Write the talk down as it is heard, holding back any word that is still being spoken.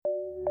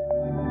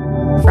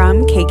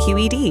from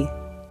KQED.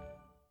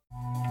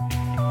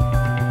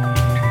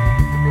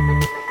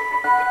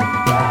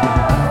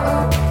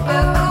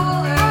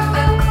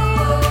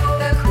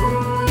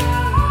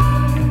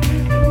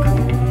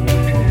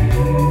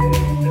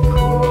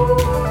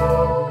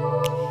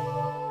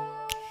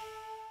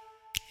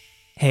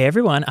 Hey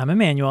everyone, I'm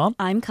Emmanuel.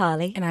 I'm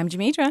Carly. And I'm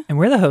Jamidra. And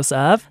we're the hosts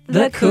of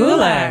The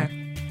Cooler.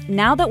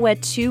 Now that we're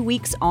 2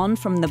 weeks on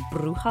from the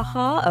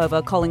brouhaha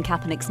over Colin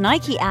Kaepernick's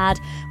Nike ad,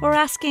 we're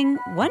asking,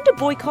 when do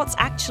boycotts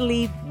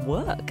actually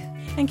work?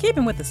 And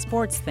keeping with the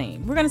sports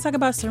theme, we're going to talk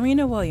about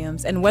Serena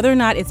Williams and whether or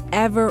not it's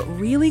ever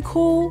really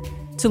cool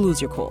to lose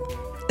your cool,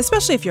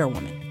 especially if you're a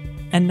woman.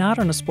 And not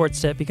on a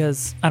sports tip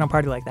because I don't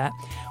party like that.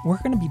 We're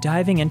going to be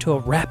diving into a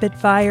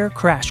rapid-fire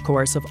crash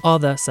course of all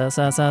the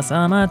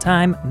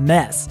summertime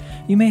mess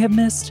you may have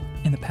missed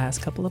in the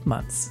past couple of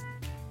months.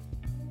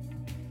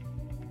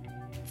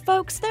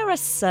 Folks, there are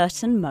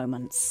certain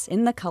moments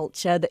in the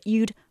culture that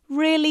you'd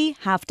really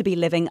have to be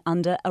living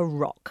under a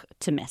rock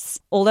to miss.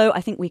 Although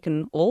I think we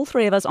can, all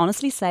three of us,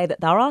 honestly say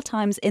that there are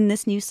times in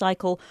this news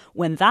cycle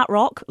when that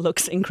rock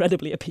looks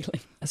incredibly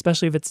appealing.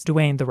 Especially if it's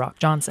Dwayne "The Rock"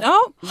 Johnson.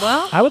 Oh,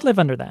 well. I would live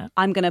under that.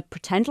 I'm going to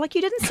pretend like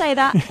you didn't say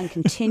that and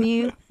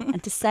continue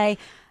and to say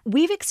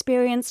we've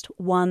experienced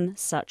one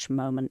such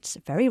moment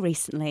very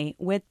recently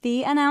with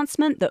the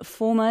announcement that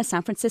former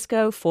San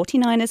Francisco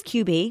 49ers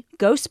QB,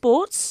 Go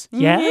Sports,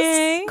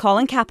 Yes.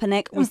 Colin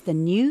Kaepernick was the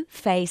new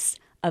face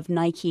of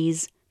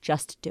Nike's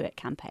Just Do It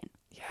campaign.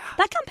 Yeah.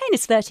 That campaign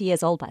is 30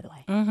 years old, by the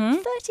way.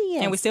 30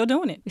 years. And we're still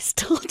doing it. We're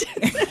still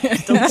doing it.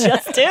 Still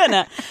just doing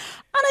it.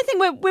 And I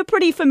think we're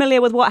pretty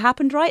familiar with what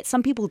happened, right?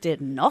 Some people did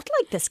not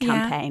like this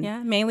campaign.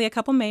 Yeah, mainly a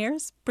couple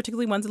mayors,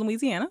 particularly ones in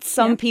Louisiana.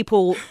 Some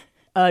people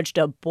urged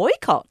a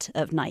boycott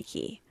of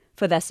Nike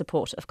for their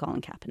support of Colin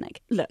Kaepernick.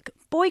 Look,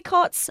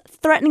 boycotts,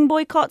 threatening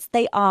boycotts,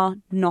 they are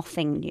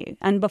nothing new.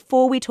 And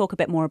before we talk a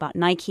bit more about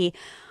Nike,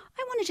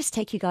 I want to just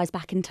take you guys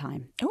back in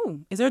time. Oh,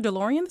 is there a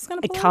DeLorean that's going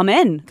to pull Come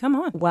in. Come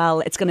on. Well,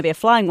 it's going to be a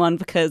flying one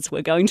because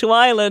we're going to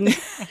Ireland.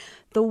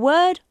 The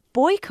word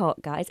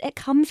boycott, guys, it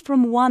comes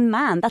from one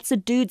man. That's a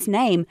dude's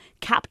name,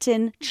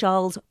 Captain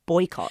Charles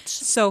Boycott.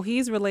 So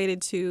he's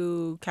related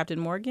to Captain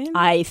Morgan?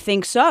 I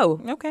think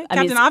so. Okay. I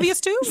mean, Captain Obvious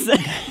too?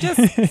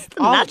 Just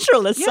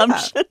natural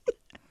assumption.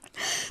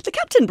 The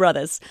Captain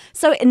brothers.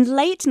 So in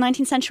late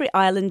 19th century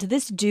Ireland,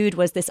 this dude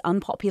was this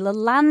unpopular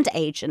land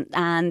agent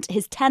and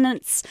his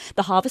tenants,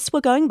 the harvests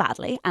were going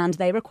badly and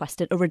they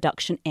requested a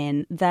reduction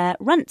in their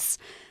rents.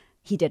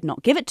 He did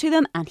not give it to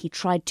them and he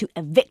tried to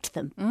evict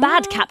them.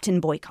 Bad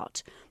Captain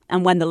Boycott.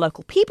 And when the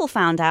local people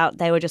found out,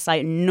 they were just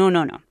like, no.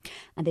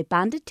 And they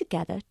banded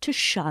together to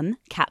shun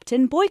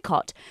Captain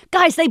Boycott.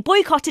 Guys, they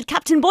boycotted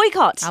Captain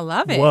Boycott. I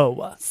love it.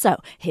 Whoa. So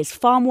his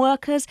farm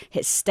workers,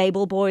 his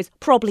stable boys,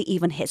 probably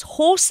even his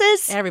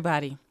horses,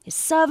 Everybody. his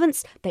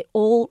servants, they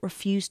all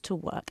refused to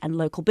work. And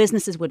local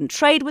businesses wouldn't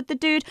trade with the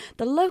dude.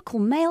 The local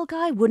mail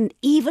guy wouldn't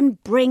even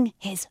bring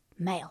his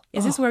mail.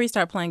 Is this where we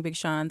start playing Big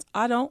Sean's?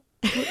 I don't.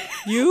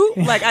 You?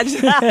 Like, I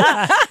just.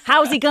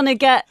 How's he going to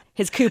get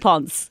his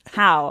coupons?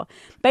 How?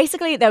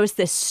 Basically, there was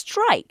this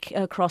strike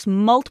across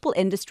multiple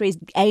industries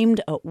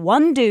aimed at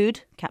one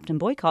dude, Captain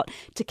Boycott,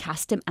 to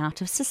cast him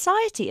out of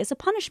society as a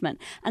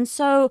punishment. And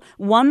so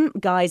one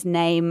guy's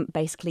name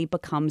basically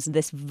becomes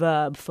this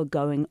verb for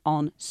going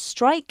on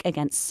strike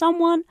against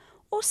someone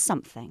or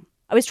something.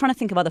 I was trying to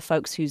think of other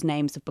folks whose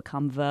names have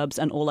become verbs,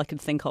 and all I could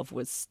think of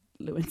was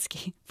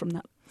Lewinsky from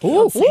that.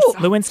 Ooh,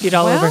 Lewinsky'd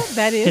all over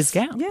that is, his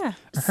gown. Yeah.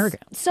 Or her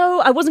gown. So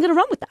I wasn't going to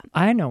run with that.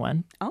 I know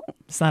one. Oh.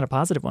 It's not a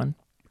positive one.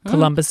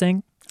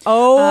 Columbusing.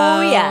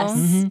 Oh,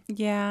 yes.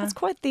 Yeah. That's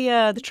quite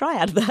the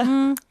triad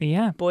there.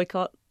 Yeah.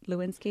 Boycott,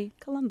 Lewinsky,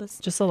 Columbus.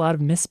 Just a lot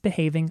of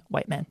misbehaving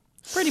white men.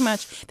 Pretty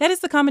much. That is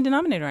the common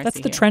denominator I That's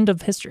see the here. trend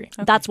of history.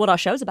 Okay. That's what our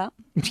show's about.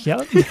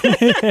 Yep.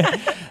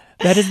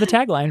 That is the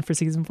tagline for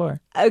season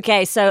 4.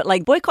 Okay, so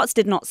boycotts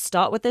did not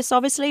start with this,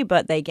 obviously,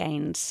 but they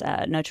gained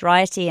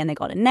notoriety and they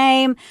got a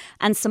name.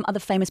 And some other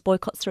famous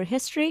boycotts through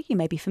history, you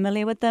may be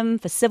familiar with them.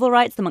 For civil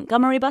rights, the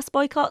Montgomery bus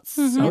boycotts,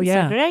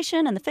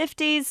 segregation in the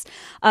 50s.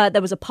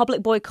 There was a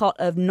public boycott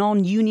of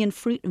non-union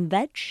fruit and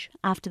veg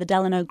after the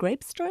Delano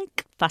grape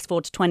strike. Fast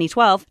forward to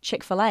 2012,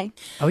 Chick-fil-A.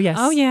 Oh, yes.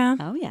 Oh, yeah.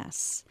 Oh,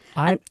 yes.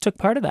 I took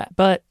part of that,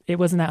 but it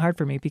wasn't that hard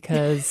for me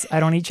because I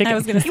don't eat chicken. I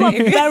was going to You are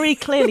say. very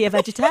clearly a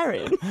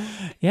vegetarian.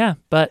 Yeah,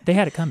 but they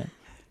had it coming.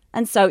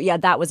 And so,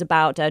 that was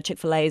about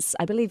Chick-fil-A's,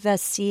 I believe, their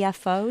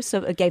CFO, so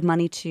it gave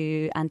money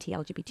to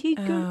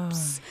anti-LGBT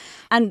groups.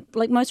 And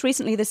most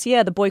recently this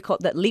year, the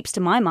boycott that leaps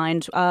to my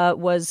mind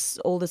was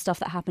all the stuff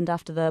that happened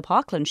after the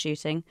Parkland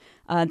shooting.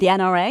 The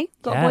NRA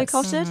got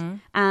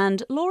boycotted,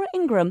 and Laura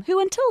Ingraham, who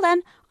until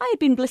then I had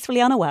been blissfully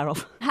unaware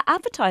of. Her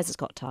advertisers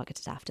got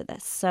targeted after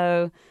this,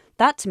 so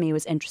that to me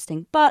was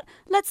interesting. But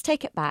let's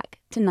take it back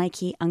to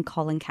Nike and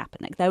Colin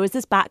Kaepernick. There was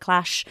this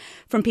backlash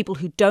from people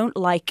who don't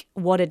like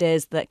what it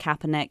is that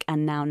Kaepernick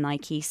and now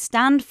Nike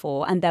stand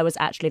for. And there was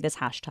actually this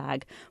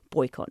hashtag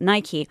boycott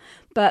Nike.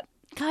 But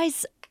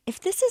guys, if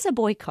this is a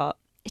boycott,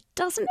 it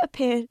doesn't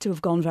appear to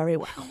have gone very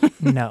well.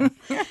 No.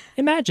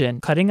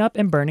 Imagine cutting up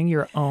and burning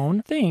your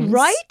own things.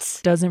 Right?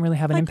 Doesn't really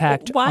have an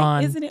impact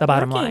on the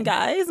bottom line.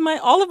 Guys,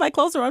 all of my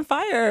clothes are on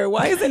fire.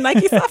 Why isn't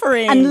Nike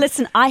suffering? And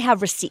listen, I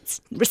have receipts.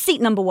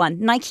 Receipt number one,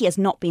 Nike has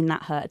not been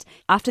that hurt.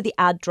 After the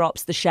ad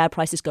drops, the share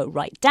prices go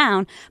right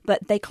down,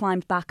 but they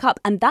climbed back up.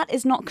 And that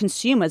is not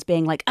consumers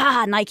being like,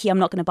 Nike, I'm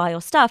not going to buy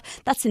your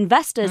stuff. That's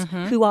investors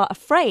who are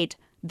afraid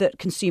that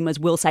consumers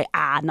will say,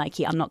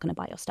 Nike, I'm not going to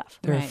buy your stuff.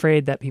 They're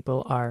afraid that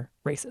people are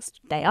racist.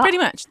 They are. Pretty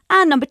much.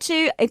 And number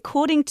two,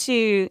 according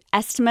to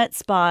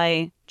estimates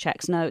by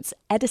Checks Notes,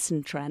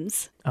 Edison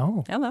Trends,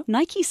 Hello.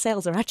 Nike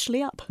sales are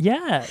actually up.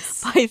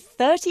 Yes. By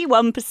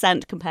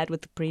 31% compared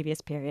with the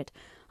previous period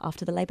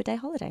after the Labor Day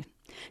holiday.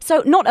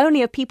 So not only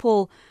have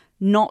people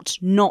not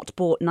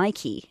bought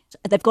Nike,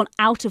 they've gone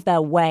out of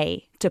their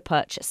way to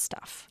purchase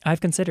stuff. I've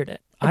considered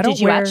it.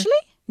 Did you actually?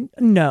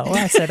 No,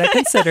 I said I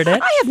considered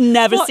it. I have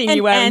never seen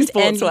you wearing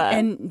sportswear.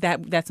 And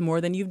that's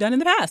more than you've done in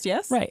the past,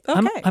 yes? Right.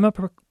 Okay.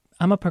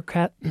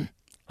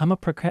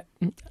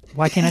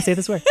 Why can't I say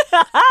this word?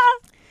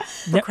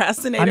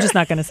 Procrastinator. I'm just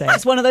not going to say it.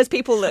 It's one of those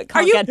people that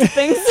can't get to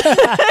things.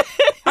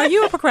 Are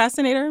you a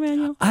procrastinator,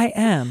 Emmanuel? I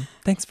am.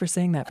 Thanks for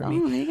saying that for me.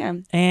 Oh, there you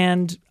go.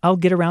 And I'll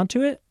get around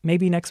to it.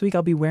 Maybe next week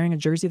I'll be wearing a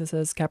jersey that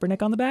says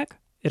Kaepernick on the back.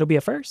 It'll be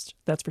a first,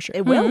 that's for sure.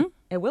 It will.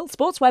 It will.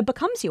 Sportswear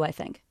becomes you, I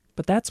think.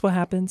 But that's what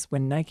happens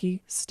when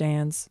Nike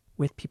stands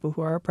with people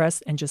who are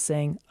oppressed and just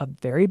saying a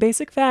very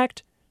basic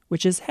fact,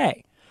 which is,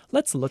 hey,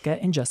 let's look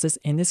at injustice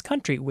in this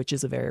country, which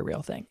is a very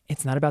real thing.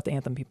 It's not about the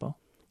anthem, people.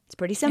 It's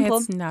pretty simple.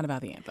 It's not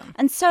about the anthem.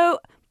 And so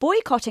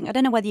boycotting, I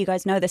don't know whether you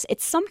guys know this,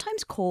 it's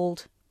sometimes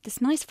called,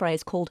 this nice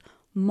phrase called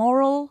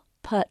moral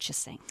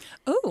purchasing.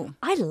 Ooh.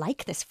 I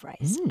like this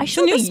phrase. It's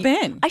a new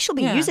spin. I shall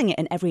be using it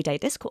in everyday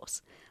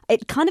discourse.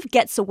 It kind of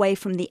gets away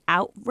from the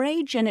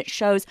outrage and it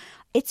shows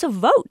it's a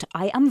vote.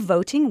 I am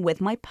voting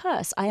with my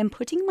purse. I am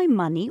putting my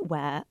money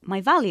where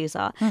my values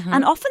are.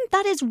 And often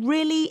that is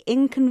really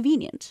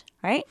inconvenient,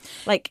 right?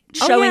 Like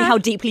showing how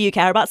deeply you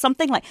care about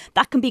something. Like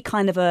that can be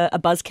kind of a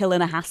buzzkill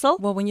and a hassle.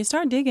 Well, when you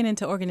start digging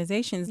into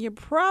organizations, you're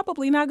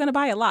probably not going to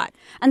buy a lot.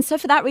 And so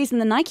for that reason,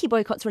 the Nike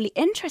boycott's really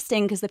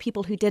interesting because the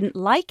people who didn't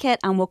like it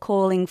and were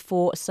calling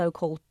for a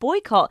so-called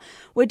boycott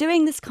were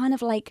doing this kind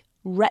of like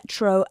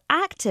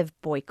retroactive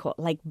boycott,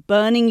 like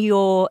burning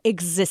your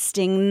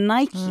existing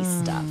Nike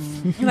stuff.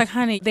 You're like,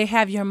 honey, they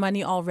have your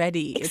money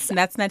already.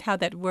 That's not how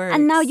that works.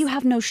 And now you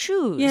have no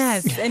shoes.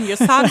 Yes, and your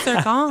socks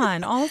are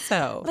gone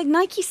also. Like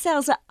Nike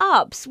sales are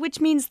up, which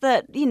means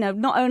that, you know,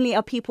 not only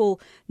are people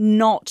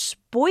not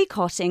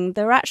boycotting,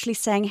 they're actually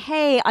saying,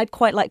 hey, I'd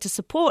quite like to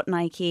support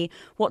Nike.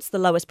 What's the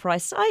lowest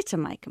priced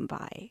item I can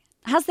buy?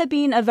 Has there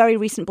been a very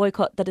recent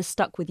boycott that has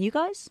stuck with you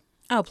guys?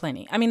 Oh,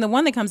 plenty. I mean, the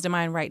one that comes to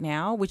mind right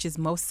now, which is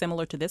most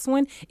similar to this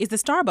one, is the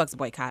Starbucks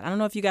boycott. I don't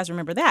know if you guys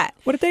remember that.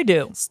 What did they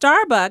do?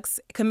 Starbucks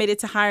committed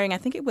to hiring, I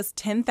think it was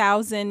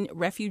 10,000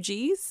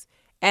 refugees.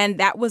 And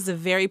that was a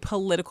very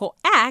political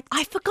act.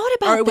 I forgot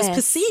about this. Or it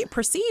this. was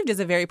perceived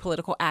as a very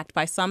political act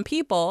by some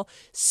people.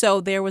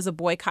 So there was a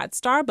boycott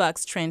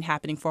Starbucks trend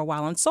happening for a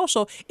while on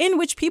social in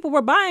which people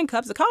were buying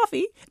cups of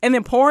coffee and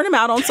then pouring them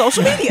out on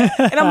social media.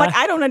 And I'm like,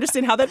 I don't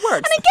understand how that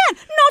works. And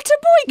again, not a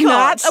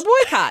boycott. Not a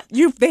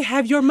boycott. They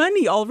have your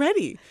money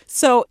already.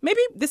 So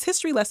maybe this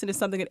history lesson is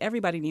something that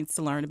everybody needs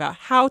to learn about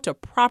how to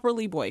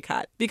properly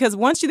boycott. Because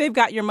once they've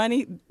got your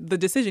money, the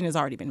decision has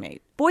already been made.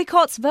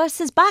 Boycotts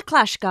versus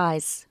backlash,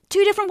 guys.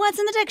 Two different words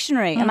in the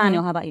dictionary.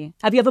 Emmanuel, how about you?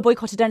 Have you ever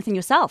boycotted anything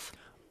yourself?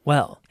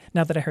 Well,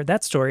 now that I heard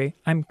that story,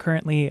 I'm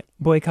currently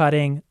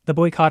boycotting the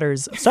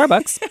boycotters of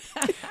Starbucks.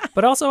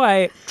 But also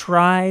I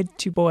tried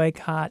to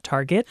boycott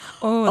Target.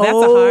 Oh, that's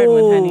a hard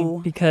one,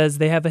 honey. Because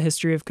they have a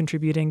history of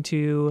contributing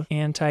to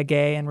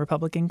anti-gay and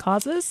Republican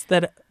causes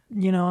that,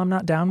 you know, I'm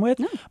not down with.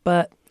 No.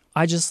 But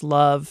I just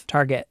love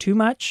Target too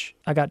much.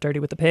 I got dirty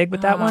with the pig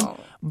with that one.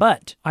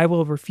 But I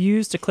will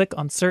refuse to click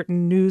on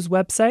certain news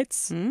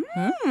websites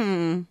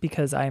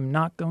because I'm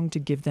not going to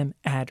give them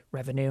ad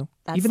revenue,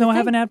 even though I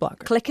have an ad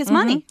blocker. Click is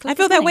money. I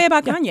feel that way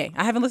about Kanye.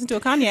 I haven't listened to a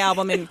Kanye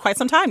album in quite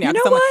some time now. You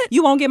know what? Like,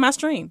 you won't get my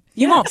stream.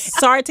 You won't.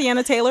 Sorry,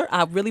 Tiana Taylor.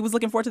 I really was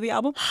looking forward to the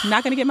album.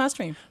 Not going to get my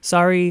stream.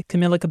 Sorry,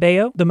 Camila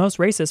Cabello, the most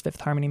racist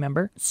Fifth Harmony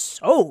member.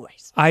 So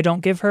racist. I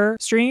don't give her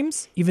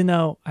streams, even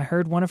though I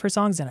heard one of her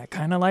songs and I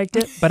kind of liked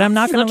it. But I'm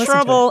not going to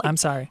listen to it. I'm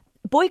sorry.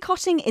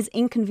 Boycotting is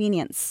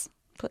inconvenience.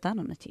 Put that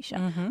on a t-shirt.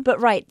 But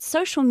right,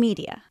 social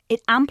media,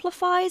 it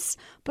amplifies,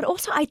 but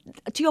also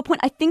to your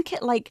point, I think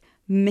it like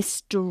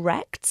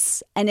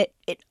misdirects and it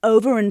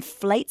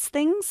overinflates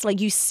things.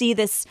 Like you see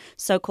this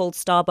so-called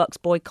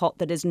Starbucks boycott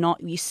that is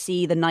not, you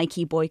see the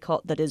Nike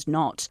boycott that is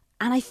not.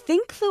 And I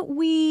think that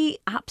we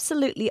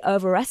absolutely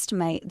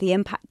overestimate the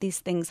impact these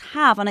things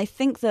have. And I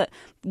think that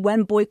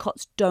when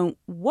boycotts don't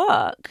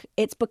work,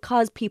 it's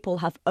because people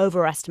have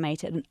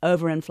overestimated and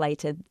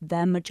overinflated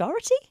their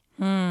majority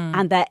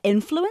and their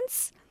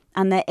influence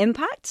and their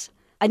impact.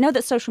 I know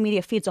that social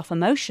media feeds off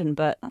emotion,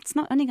 but that's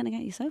not only going to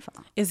get you so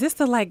far. Is this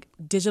the like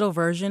digital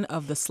version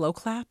of the slow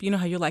clap? You know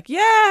how you're like,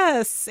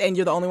 yes, and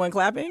you're the only one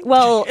clapping?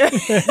 Well,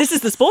 this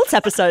is the sports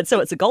episode, so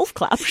it's a golf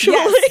clap,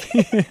 surely.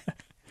 Yes.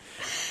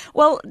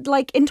 Well,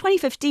 like in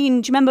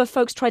 2015, do you remember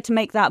folks tried to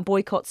make that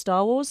boycott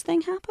Star Wars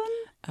thing happen?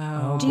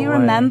 Oh, Do you boy.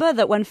 remember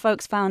that when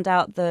folks found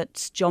out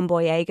that John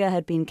Boyega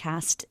had been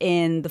cast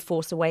in The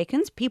Force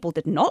Awakens, people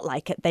did not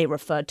like it. They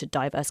referred to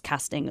diverse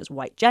casting as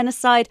white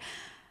genocide.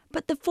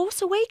 But The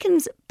Force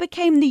Awakens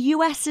became the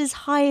US's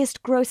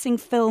highest grossing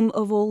film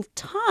of all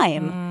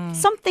time.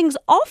 Something's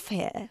off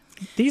here.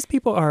 These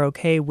people are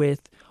okay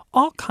with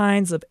all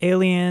kinds of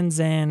aliens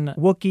and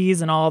Wookiees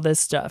and all this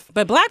stuff.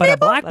 But black a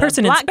people? black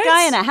person Black in space?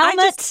 guy in a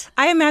helmet.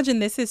 I imagine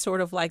this is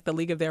sort of like the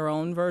League of Their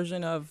Own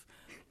version of,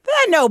 there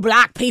are no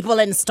black people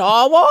in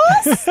Star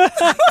Wars.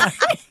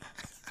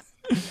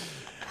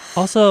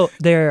 Also,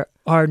 there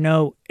are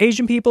no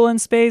Asian people in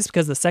space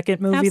because the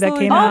second movie that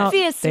Absolutely came out,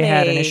 Obviously. they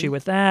had an issue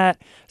with that.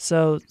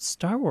 So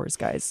Star Wars,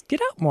 guys, get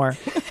out more.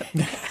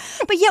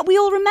 But yet we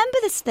all remember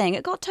this thing.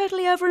 It got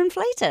totally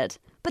overinflated.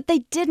 But they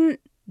didn't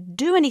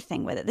do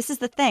anything with it. This is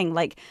the thing.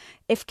 Like,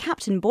 if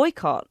Captain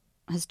Boycott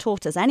has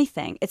taught us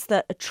anything, it's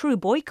that a true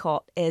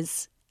boycott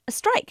is a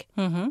strike.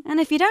 And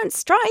if you don't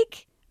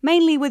strike,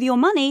 mainly with your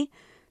money,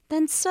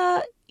 then,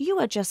 sir, you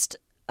are just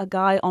a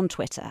guy on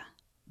Twitter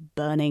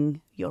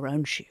burning your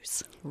own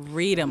shoes.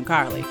 Read them,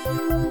 Carly.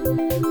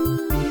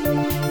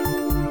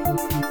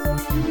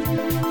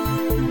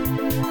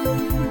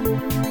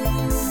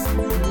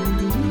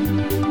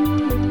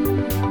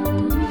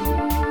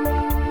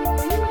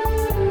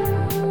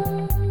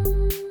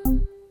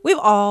 We've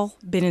all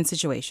been in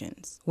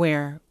situations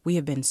where we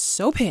have been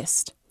so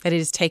pissed that it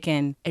has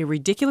taken a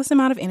ridiculous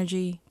amount of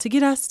energy to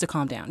get us to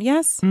calm down.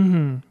 Yes?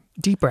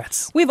 Deep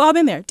breaths. We've all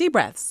been there. Deep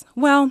breaths.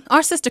 Well,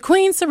 our sister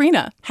Queen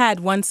Serena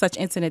had one such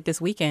incident this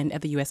weekend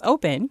at the U.S.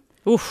 Open.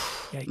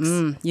 Oof.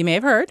 Yikes. You may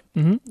have heard.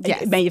 You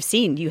may have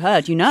seen, you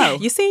heard, you know.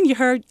 You seen, you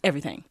heard,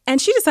 everything.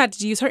 And she decided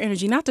to use her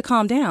energy not to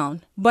calm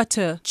down, but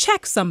to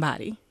check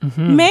somebody,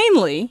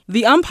 mainly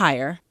the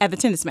umpire at the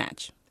tennis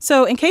match.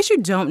 So in case you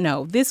don't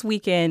know, this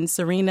weekend,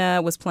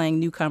 Serena was playing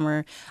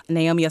newcomer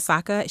Naomi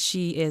Osaka.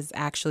 She is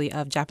actually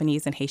of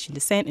Japanese and Haitian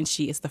descent, and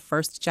she is the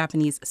first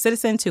Japanese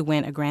citizen to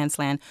win a Grand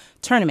Slam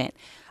tournament.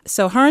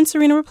 So her and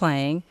Serena were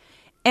playing,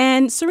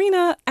 and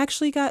Serena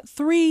actually got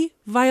 3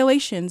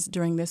 violations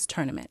during this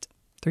tournament.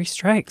 3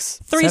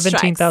 strikes. 3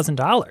 strikes.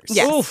 $17,000.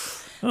 Yes.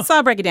 Oof. So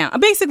I'll break it down.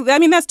 Basically, I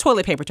mean, that's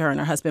toilet paper to her and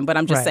her husband, but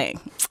I'm just Right. saying.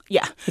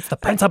 Yeah. It's the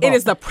principle. It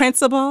is the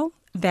principle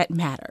that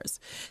matters.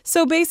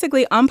 So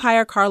basically,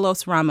 umpire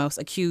Carlos Ramos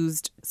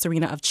accused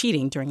Serena of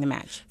cheating during the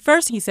match.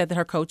 First, he said that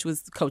her coach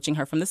was coaching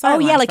her from the Oh,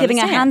 sidelines. yeah, like from the giving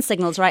her stands. hand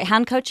signals, right?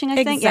 Hand coaching,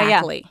 I think.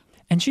 Exactly.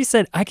 And she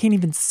said, I can't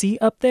even see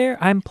up there.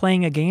 I'm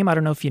playing a game. I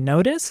don't know if you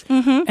noticed.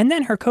 And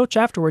then her coach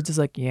afterwards is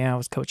like, yeah, I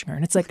was coaching her.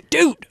 And it's like,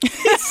 dude,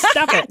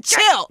 stop it.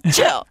 Chill.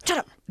 Shut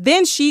up.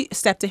 Then she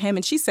stepped to him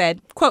and she said,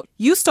 quote,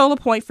 "You stole a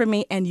point from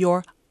me and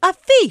you're a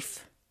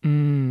thief." I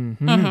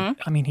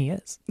mean, he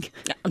is.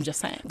 I'm just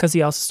saying. Because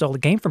he also stole a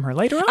game from her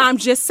later on. I'm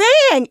just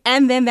saying.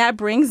 And then that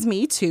brings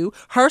me to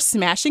her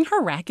smashing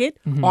her racket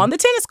on the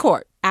tennis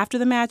court. After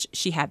the match,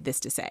 she had this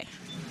to say.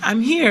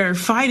 I'm here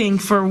fighting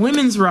for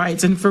women's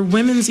rights and for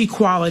women's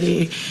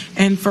equality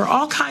and for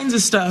all kinds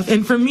of stuff.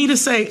 And for me to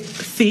say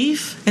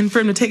thief and for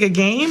him to take a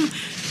game,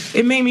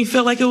 it made me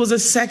feel like it was a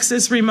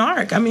sexist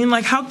remark. I mean,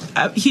 like how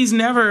he's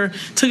never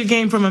took a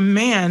game from a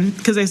man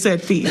because they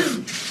said thief.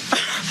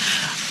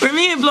 For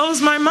me, it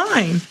blows my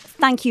mind.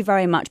 Thank you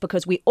very much,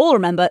 because we all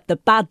remember the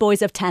bad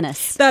boys of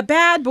tennis. The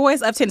bad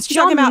boys of tennis.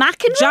 John You're talking about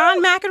McEnroe?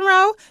 John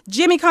McEnroe,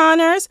 Jimmy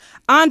Connors,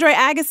 Andre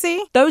Agassi.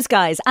 Those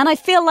guys. And I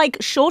feel like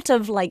short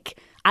of like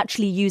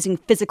actually using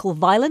physical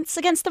violence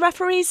against the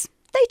referees,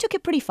 they took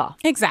it pretty far.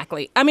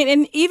 Exactly. I mean,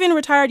 and even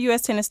retired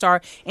U.S. tennis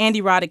star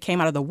Andy Roddick came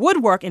out of the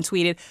woodwork and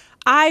tweeted,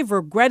 "I've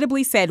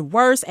regrettably said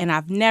worse, and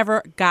I've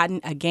never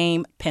gotten a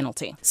game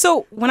penalty."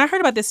 So when I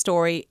heard about this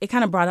story, it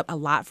kind of brought up a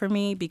lot for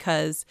me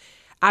because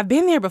I've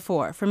been there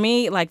before. For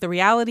me, like the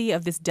reality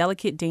of this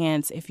delicate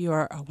dance, if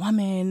you're a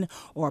woman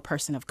or a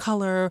person of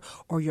color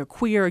or you're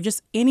queer or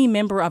just any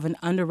member of an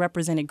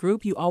underrepresented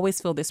group, you always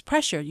feel this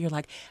pressure. You're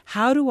like,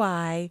 how do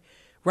I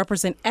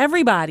represent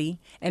everybody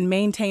and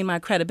maintain my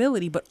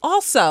credibility, but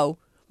also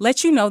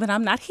let you know that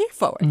I'm not here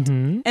for it?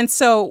 And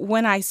so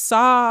when I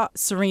saw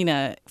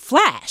Serena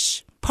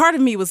flash, part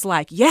of me was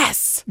like,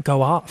 yes,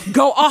 Go off.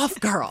 go off,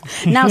 girl.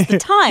 Now's the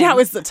time. Now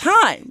is the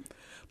time.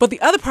 But the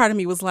other part of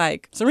me was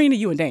like, Serena,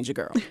 you in danger,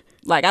 girl.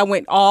 Like, I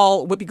went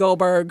all Whoopi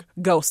Goldberg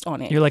ghost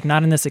on it. You're like,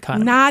 not in this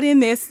economy. Not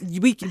in this.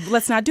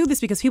 Let's not do this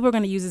because people are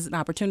going to use this as an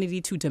opportunity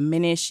to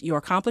diminish your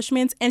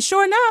accomplishments. And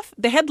sure enough,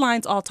 the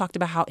headlines all talked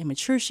about how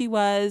immature she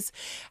was,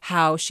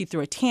 how she threw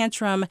a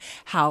tantrum,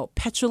 how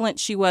petulant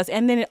she was.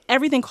 And then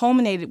everything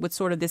culminated with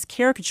sort of this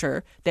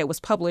caricature that was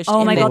published. Oh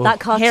in my the God, that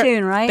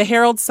cartoon, right? The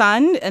Herald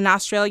Sun, an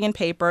Australian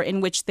paper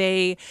in which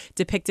they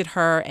depicted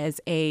her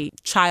as a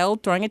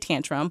child throwing a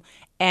tantrum.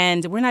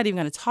 And we're not even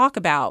going to talk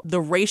about the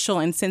racial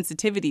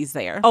insensitivities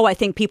there. Oh, I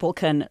think people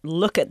can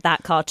look at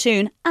that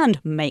cartoon and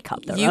make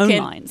up their own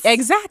minds.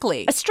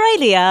 Exactly.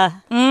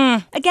 Australia.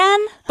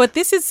 Again? But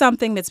this is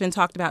something that's been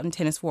talked about in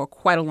tennis for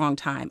quite a long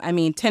time. I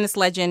mean, tennis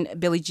legend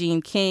Billie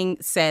Jean King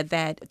said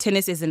that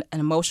tennis is an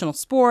emotional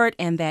sport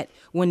and that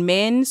when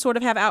men sort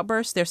of have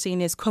outbursts, they're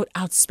seen as, quote,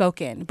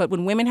 outspoken. But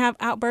when women have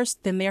outbursts,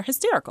 then they're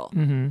hysterical.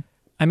 Mm-hmm.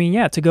 I mean,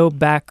 yeah, to go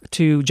back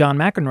to John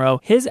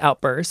McEnroe, his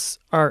outbursts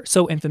are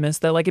so infamous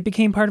that, like, it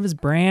became part of his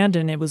brand,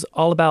 and it was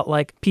all about,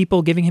 like,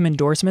 people giving him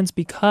endorsements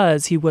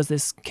because he was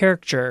this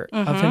caricature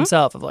of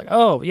himself, of like,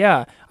 oh,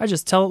 yeah, I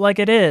just tell it like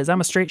it is. I'm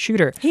a straight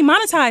shooter. He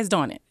monetized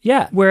on it.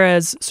 Yeah,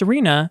 whereas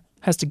Serena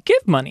has to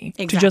give money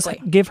to just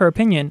give her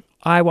opinion.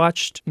 I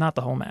watched, not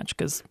the whole match,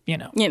 because,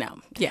 yeah.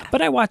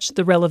 But I watched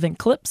the relevant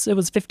clips. It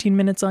was 15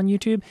 minutes on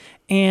YouTube,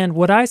 and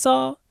what I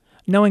saw,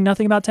 knowing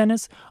nothing about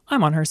tennis,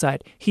 I'm on her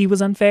side. He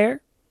was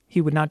unfair. He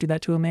would not do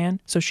that to a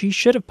man, so she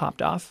should have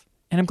popped off,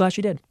 and I'm glad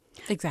she did.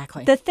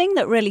 Exactly. The thing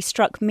that really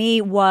struck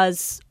me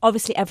was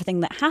obviously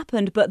everything that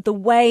happened, but the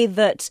way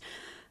that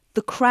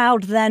the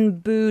crowd then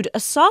booed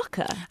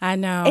Osaka. I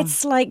know.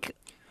 It's like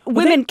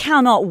women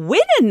cannot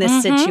win in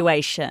this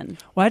situation.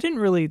 Well, I didn't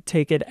really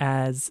take it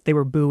as they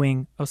were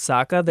booing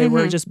Osaka. They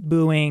were just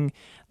booing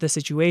the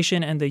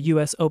situation and the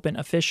U.S. Open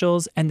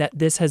officials, and that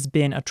this has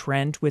been a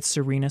trend with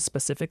Serena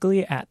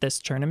specifically at this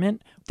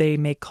tournament. They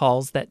make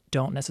calls that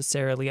don't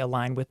necessarily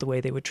align with the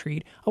way they would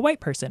treat a white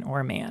person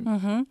or a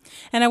man.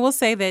 And I will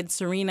say that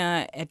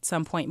Serena at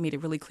some point made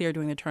it really clear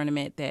during the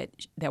tournament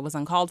that was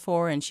uncalled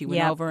for, and she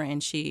went over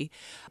and she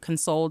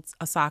consoled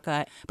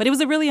Osaka. But it was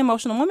a really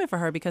emotional moment for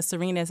her because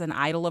Serena is an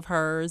idol of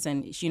hers,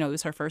 and it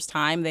was her first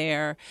time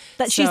there.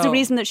 She's the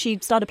reason that she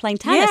started playing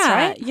tennis,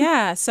 right?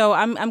 Yeah. So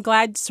I'm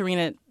glad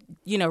Serena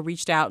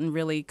reached out and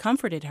really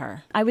comforted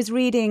her. I was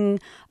reading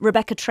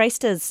Rebecca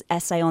Traister's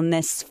essay on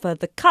this for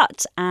The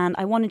Cut, and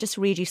I want to just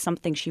read you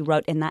something she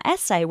wrote in that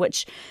essay,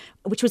 which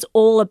was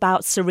all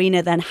about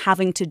Serena then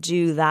having to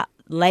do that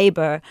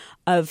labor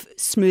of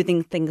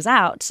smoothing things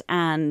out.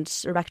 And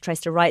Rebecca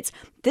Traister writes,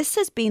 "This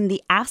has been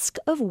the ask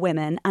of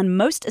women, and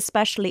most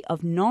especially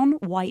of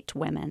non-white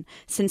women,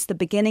 since the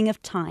beginning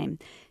of time.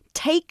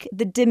 Take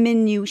the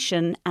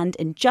diminution and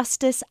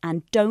injustice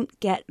and don't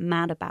get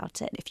mad about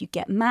it. If you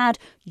get mad,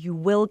 you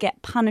will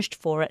get punished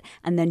for it,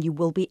 and then you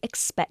will be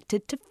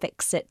expected to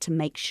fix it to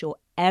make sure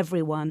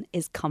everyone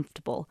is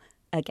comfortable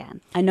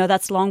again." I know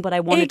that's long, but I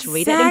wanted to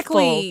read it in full.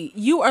 Exactly.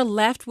 You are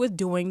left with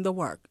doing the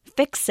work.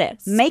 Fix it.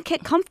 Make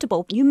it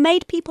comfortable. You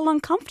made people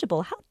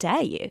uncomfortable. How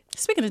dare you?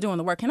 Speaking of doing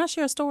the work, can I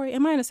share a story?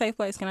 Am I in a safe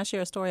place? Can I share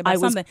a story about I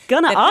was something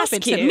gonna that ask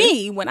happened you. to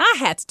me when I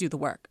had to do the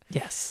work?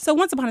 Yes. So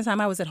once upon a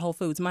time, I was at Whole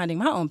Foods minding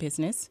my own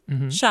business,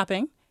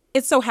 shopping.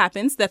 It so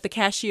happens that the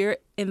cashier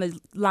in the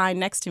line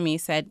next to me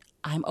said,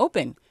 "I'm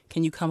open.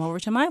 Can you come over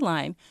to my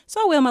line?" So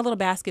I wheel my little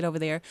basket over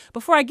there.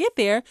 Before I get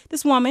there,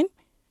 this woman,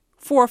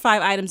 4 or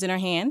 5 items in her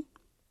hand,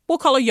 we'll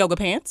call her yoga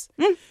pants,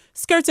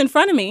 skirts in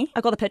front of me.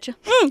 I got the picture.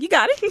 You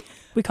got it.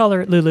 We call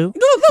her Lulu.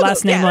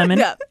 Last name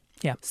Lemon.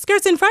 Yeah.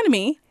 Skirts in front of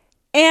me.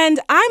 And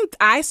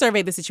I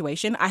surveyed the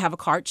situation. I have a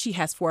cart. She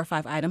has 4 or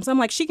 5 items. I'm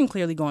like, she can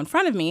clearly go in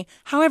front of me.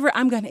 However,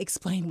 I'm going to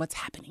explain what's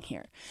happening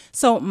here.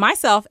 So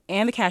myself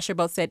and the cashier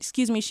both said,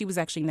 "Excuse me," she was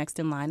actually next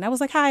in line. And I was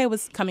like, "Hi, I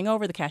was coming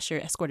over. The cashier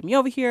escorted me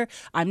over here.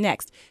 I'm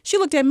next." She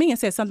looked at me and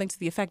said something to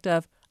the effect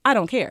of, "I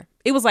don't care."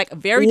 It was like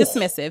very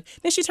dismissive.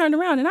 Then she turned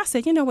around and I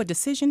said, "You know what?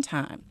 Decision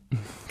time."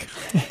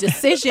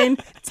 Decision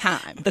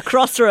time. The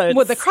crossroads.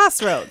 Well, the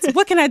crossroads.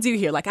 What can I do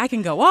here? Like, I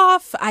can go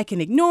off. I can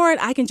ignore it.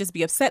 I can just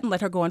be upset and let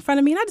her go in front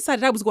of me. And I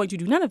decided I was going to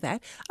do none of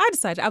that. I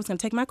decided I was going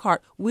to take my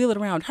cart, wheel it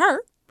around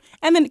her,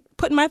 and then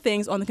put my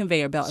things on the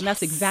conveyor belt. And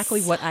that's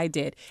exactly what I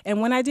did. And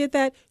when I did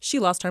that, she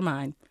lost her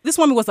mind. This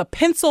woman was a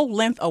pencil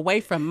length away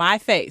from my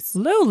face.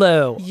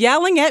 Lulu.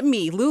 Yelling at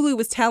me. Lulu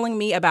was telling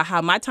me about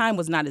how my time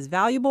was not as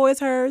valuable as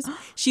hers.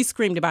 She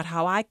screamed about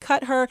how I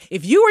cut her.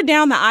 If you were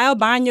down the aisle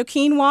buying your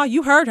quinoa,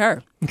 you heard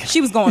her.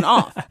 She was going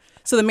off.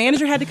 So the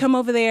manager had to come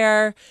over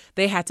there.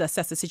 They had to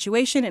assess the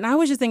situation. And I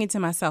was just thinking to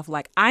myself,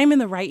 like, I'm in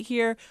the right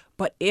here.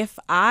 But if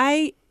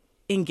I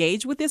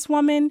engage with this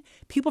woman,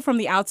 people from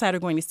the outside are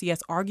going to see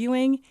us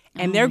arguing,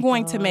 and they're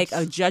going to make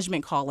a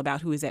judgment call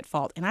about who is at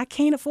fault. And I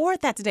can't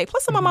afford that today.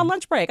 Plus, I'm on my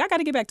lunch break. I got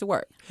to get back to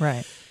work.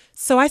 Right.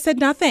 So I said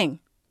nothing.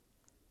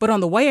 But on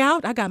the way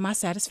out, I got my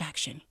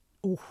satisfaction.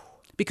 Ooh.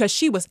 Because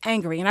she was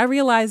angry. And I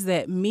realized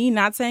that me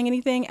not saying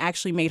anything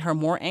actually made her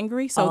more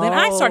angry. So then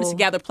I started to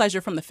gather pleasure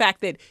from the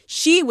fact that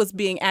she was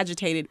being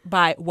agitated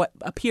by what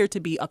appeared to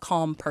be a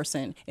calm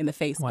person in the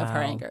face of her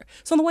anger.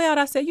 So on the way out,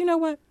 I said, "You know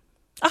what?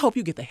 I hope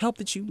you get the help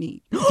that you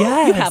need.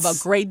 Yes. You have a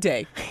great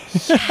day."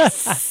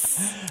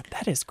 Yes.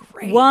 That is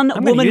great. One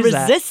I'm gonna woman use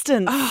that.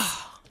 resistance.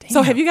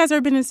 So have you guys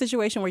ever been in a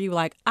situation where you were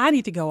like, "I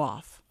need to go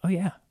off"? Oh,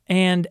 yeah.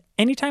 And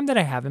anytime that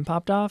I haven't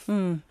popped off,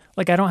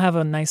 like, I don't have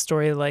a nice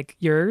story like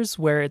yours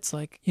where it's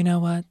like, you know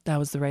what? That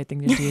was the right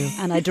thing to do.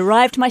 And I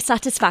derived my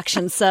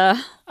satisfaction,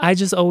 sir. I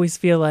just always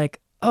feel like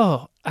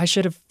oh, I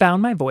should have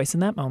found my voice in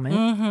that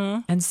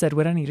moment and said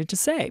what I needed to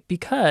say,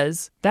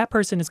 because that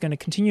person is going to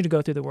continue to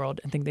go through the world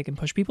and think they can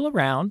push people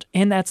around,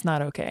 and that's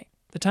not okay.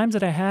 The times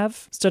that I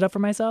have stood up for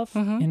myself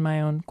in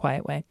my own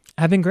quiet way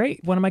have been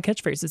great. One of my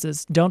catchphrases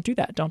is, don't do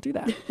that, don't do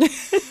that.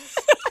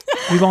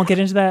 We won't get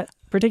into that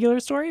particular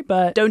story,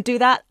 but... Don't do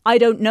that. I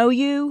don't know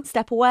you.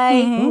 Step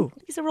away. Ooh.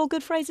 These are all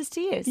good phrases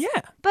to use.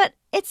 Yeah. But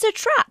it's a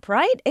trap,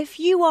 right? If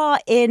you are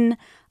in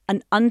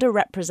an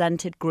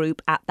underrepresented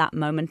group at that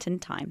moment in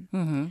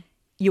time,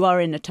 you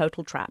are in a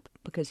total trap.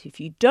 Because if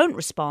you don't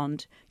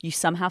respond, you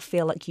somehow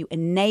feel like you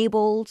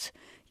enabled,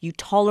 you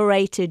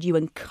tolerated, you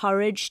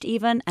encouraged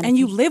even. And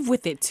you live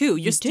with it, too.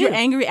 You're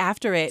angry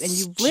after it, and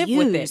you live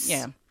with it.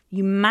 Yeah.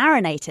 You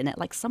marinate in it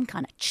like some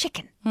kind of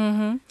chicken.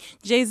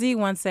 Jay-Z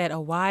once said, a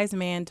wise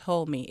man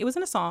told me. It was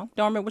in a song.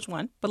 Don't remember which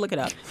one, but look it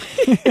up.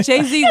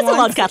 Jay-Z It's a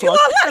large catalog.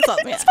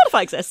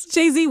 Spotify exists.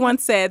 Jay-Z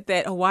once said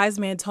that a wise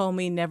man told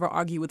me never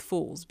argue with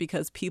fools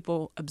because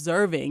people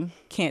observing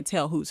can't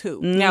tell who's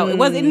who. Now, it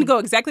didn't go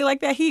exactly like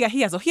that. He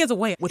has a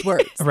way with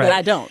words that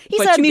I don't. He's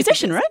But a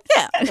musician, right?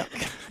 Yeah. I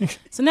know.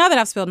 So now that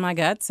I've spilled my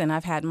guts and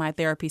I've had my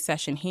therapy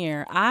session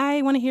here,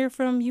 I want to hear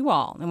from you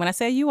all. And when I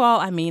say you all,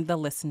 I mean the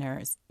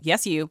listeners.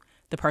 Yes, you,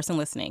 the person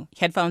listening.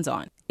 Headphones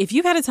on. If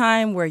you've had a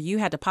time where you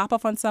had to pop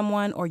off on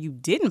someone or you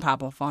didn't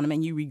pop off on them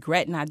and you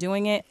regret not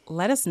doing it,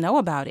 let us know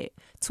about it.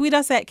 Tweet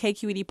us at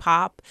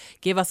KQEDPop,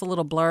 give us a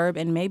little blurb,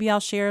 and maybe I'll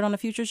share it on a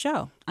future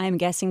show. I'm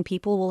guessing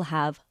people will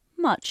have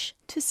much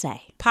to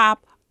say.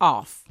 Pop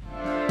off.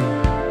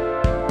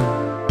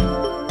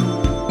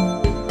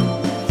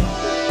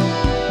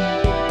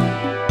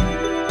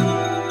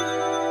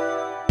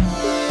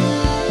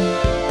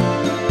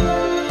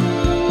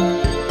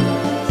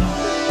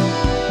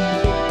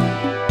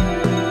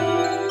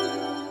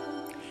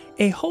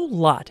 A whole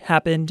lot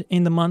happened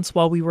in the months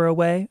while we were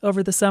away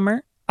over the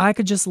summer. I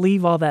could just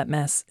leave all that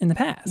mess in the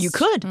past. You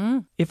could.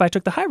 If I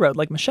took the high road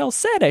like Michelle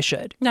said I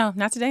should. No,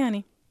 not today,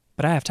 honey.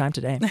 But I have time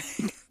today.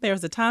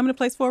 There's a time and a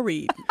place for a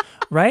read.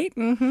 Right?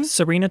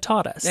 Serena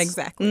taught us.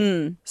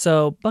 Exactly.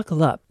 So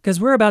buckle up, because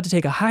we're about to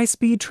take a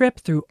high-speed trip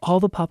through all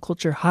the pop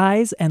culture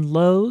highs and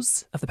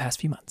lows of the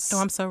past few months. Oh,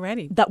 I'm so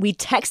ready. That we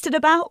texted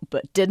about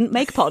but didn't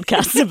make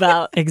podcasts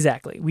about.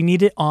 Exactly. We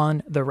need it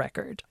on the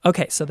record.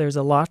 Okay, so there's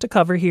a lot to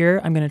cover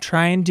here. I'm going to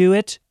try and do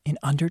it in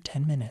under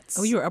 10 minutes.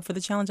 Oh, you were up for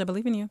the challenge. I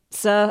believe in you.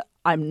 Sir,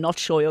 I'm not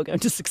sure you're going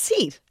to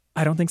succeed.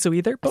 I don't think so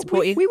either, but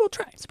support you. we will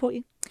try. Support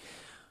you.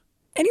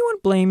 Anyone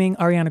blaming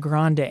Ariana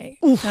Grande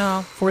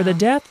No. for the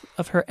death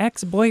of her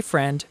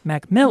ex-boyfriend,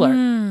 Mac Miller?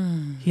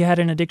 He had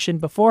an addiction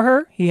before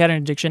her. He had an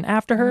addiction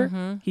after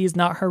her. He is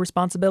not her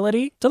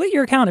responsibility. Delete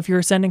your account if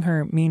you're sending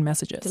her mean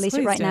messages. Delete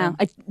Please it right do. now.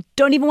 I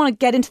don't even want to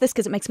get into this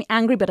because it makes me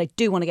angry, but I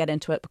do want to get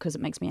into it because it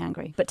makes me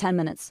angry. But 10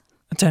 minutes.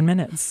 10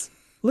 minutes.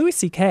 Louis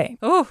C.K.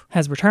 Oh.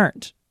 has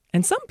returned.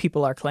 And some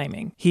people are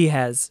claiming he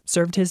has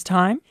served his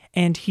time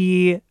and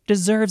he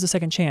deserves a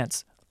second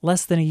chance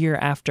less than a year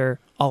after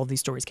all of these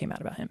stories came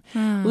out about him.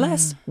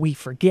 Lest we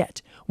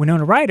forget,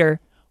 Winona Ryder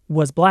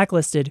was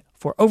blacklisted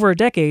for over a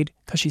decade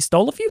because she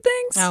stole a few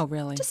things. Oh,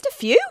 really? Just a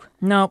few?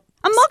 No.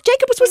 And Mark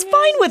Jacobs was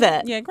fine with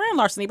it. Yeah, grand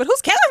larceny. But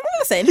who's Kelly?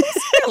 Listen,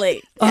 who's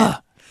Kelly?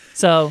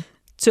 So,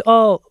 to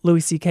all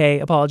Louis C.K.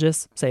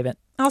 apologists, save it.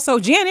 Also,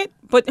 Janet.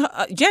 But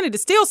Janet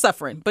is still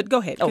suffering. But go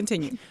ahead.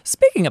 Continue.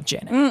 Speaking of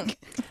Janet,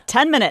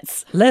 10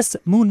 minutes. Les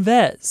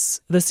Moonves,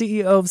 the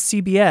CEO of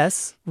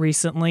CBS,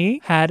 recently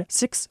had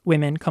 6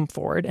 women come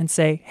forward and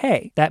say,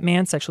 hey, that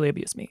man sexually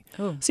abused me.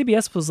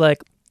 CBS was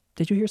like,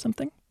 did you hear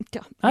something?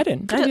 I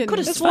didn't. Could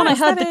have It's sworn I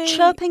fine. heard the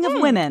chirping of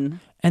women.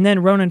 And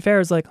then Ronan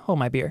Farrow's like, oh,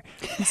 my beer.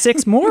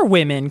 6 more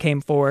women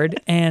came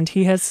forward, and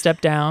he has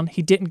stepped down.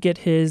 He didn't get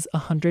his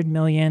 $100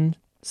 million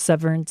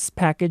severance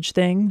package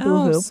thing.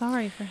 Boo-hoo. Oh,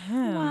 sorry for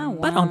him. Wow.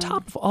 But on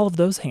top of all of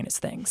those heinous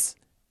things,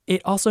 it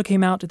also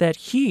came out that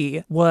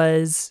he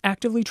was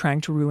actively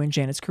trying to ruin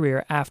Janet's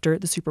career after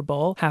the Super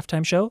Bowl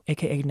halftime show,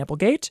 aka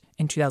Nipplegate,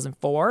 in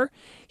 2004.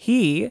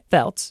 He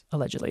felt,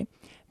 allegedly,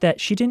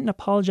 that she didn't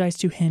apologize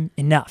to him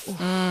enough.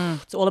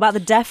 It's all about the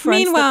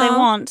deference that they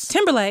want.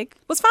 Timberlake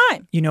was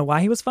fine. You know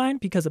why he was fine?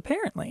 Because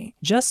apparently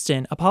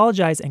Justin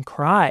apologized and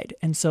cried.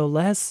 And so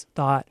Les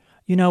thought,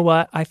 you know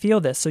what? I feel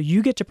this. So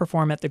you get to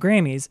perform at the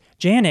Grammys.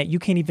 Janet, you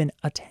can't even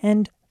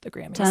attend the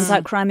Grammys. Turns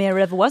out Crimea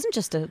River wasn't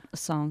just a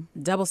song.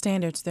 Double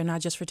standards. They're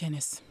not just for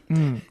tennis.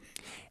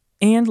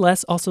 And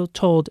Les also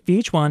told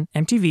VH1,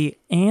 MTV,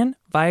 and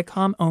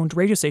Viacom-owned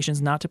radio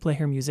stations not to play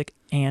her music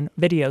and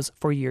videos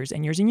for years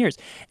and years and years.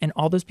 And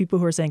all those people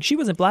who are saying she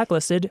wasn't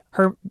blacklisted,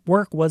 her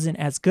work wasn't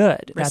as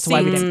good. That's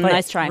why we didn't play it.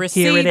 Nice try.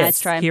 Here it is. Nice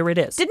try. Here it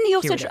is. Didn't he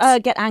also Here it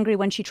is. get angry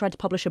when she tried to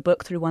publish a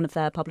book through one of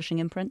their publishing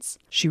imprints?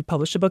 She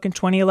published a book in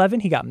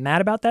 2011. He got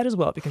mad about that as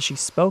well because she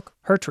spoke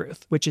her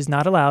truth, which is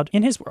not allowed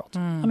in his world,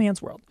 a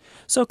man's world.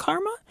 So,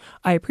 Karma,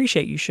 I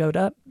appreciate you showed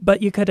up,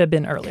 but you could have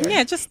been earlier.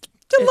 Yeah, just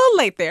a little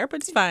late there, but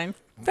it's fine.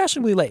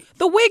 Fashionably late.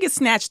 The wig is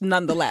snatched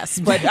nonetheless,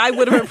 but I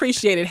would have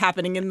appreciated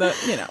happening in the,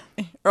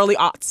 early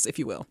aughts, if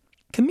you will.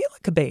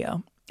 Camila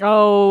Cabello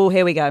Oh,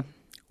 here we go.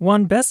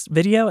 won Best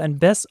Video and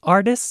Best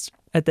Artist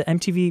at the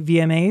MTV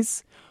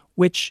VMAs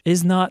which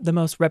is not the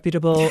most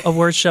reputable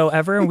awards show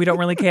ever, and we don't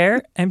really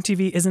care.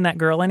 MTV isn't that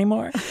girl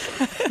anymore.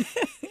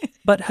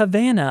 But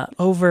Havana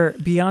over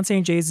Beyonce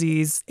and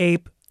Jay-Z's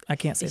Ape, I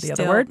can't say the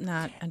other word.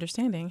 Not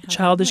understanding. How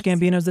Childish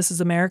Gambino's This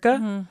Is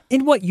America.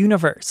 In what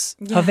universe?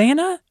 Yeah.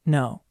 Havana?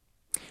 No.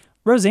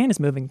 Roseanne is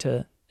moving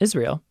to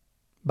Israel.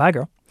 Bye,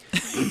 girl.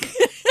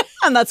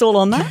 And that's all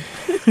on that.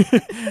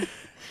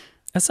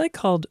 A site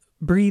called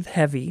Breathe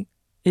Heavy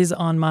is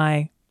on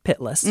my pit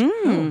list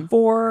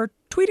for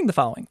tweeting the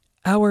following.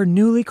 Our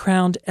newly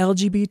crowned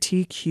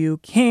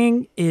LGBTQ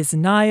king is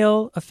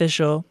Niall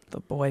Official, the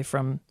boy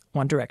from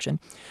One Direction,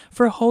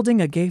 for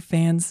holding a gay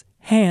fan's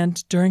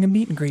hand during a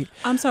meet and greet.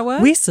 I'm sorry,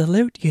 what? We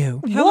salute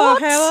you.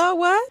 Hello,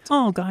 what?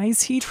 Oh,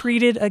 guys, he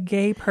treated a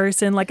gay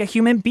person like a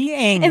human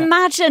being.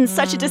 Imagine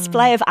such a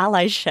display of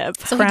allyship.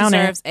 So he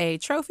deserves a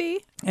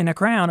trophy. And a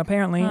crown,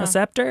 apparently, a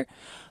scepter.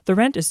 The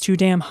rent is too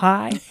damn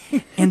high,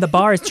 and the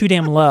bar is too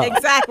damn low.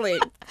 Exactly.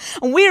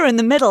 And we're in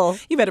the middle.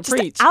 You better just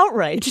preach.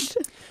 Outraged.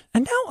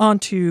 And now on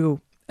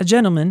to a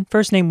gentleman,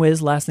 first name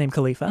Wiz, last name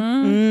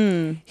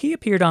Khalifa. He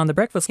appeared on The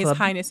Breakfast Club. His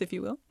Highness, if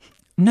you will.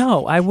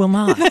 No, I will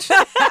not.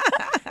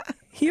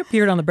 He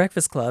appeared on The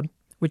Breakfast Club,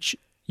 which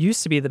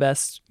used to be the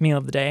best meal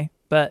of the day.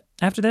 But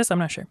after this, I'm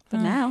not sure. But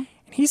now.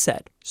 He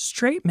said,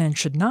 straight men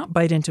should not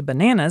bite into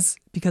bananas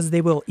because they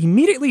will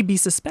immediately be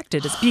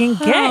suspected as being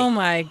gay. Oh,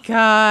 my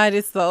God.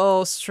 It's the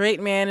old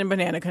straight man and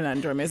banana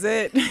conundrum, is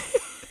it?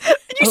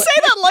 You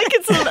say that like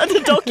it's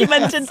a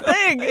documented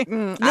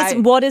thing.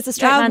 Listen, what is a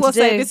straight man to do? I will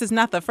say this is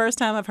not the first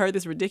time I've heard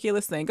this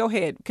ridiculous thing. Go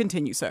ahead.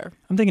 Continue, sir.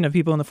 I'm thinking of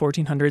people in the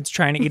 1400s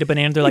trying to eat a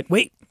banana. They're like,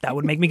 wait, that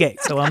would make me gay,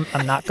 so I'm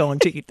not going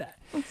to eat that.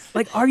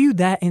 Like, are you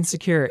that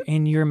insecure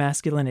in your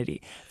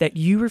masculinity that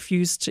you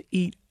refuse to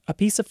eat a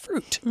piece of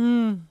fruit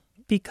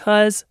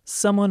because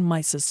someone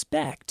might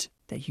suspect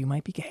that you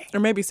might be gay? Or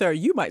maybe, sir,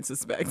 you might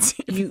suspect.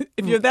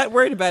 If you're that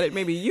worried about it,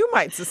 maybe you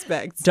might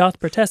suspect. Doth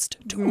protest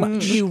too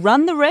much. You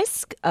run the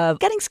risk of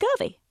getting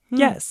scurvy.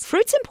 Yes.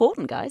 Fruit's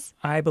important, guys.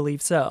 I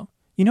believe so.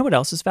 You know what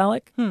else is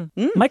phallic?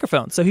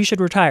 Microphone. So he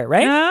should retire,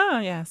 right? Oh,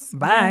 yes.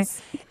 Bye.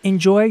 Yes.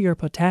 Enjoy your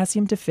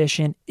potassium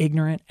deficient,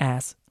 ignorant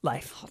ass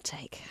life. Hot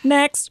take.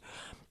 Next.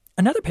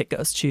 Another pick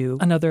goes to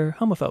another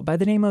homophobe by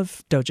the name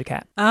of Doja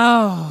Cat.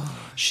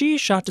 Oh. She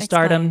shot to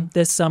stardom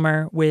this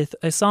summer with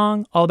a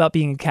song all about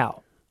being a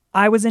cow.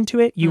 I was into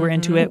it. You were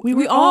into it.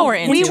 We all were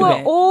into it. We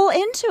were all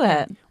into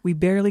it. We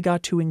barely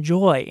got to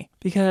enjoy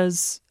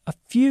because a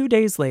few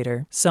days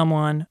later,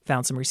 someone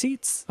found some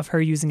receipts of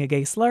her using a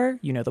gay slur.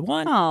 You know the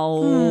one.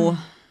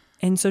 Oh.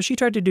 And so she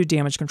tried to do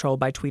damage control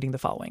by tweeting the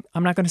following.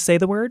 I'm not going to say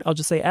the word. I'll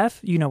just say F.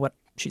 You know what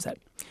she said.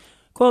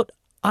 Quote,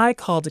 I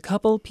called a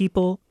couple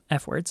people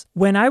F words.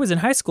 When I was in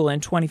high school in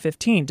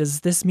 2015,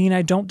 does this mean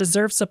I don't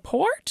deserve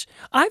support?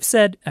 I've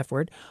said F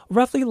word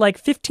roughly like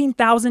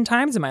 15,000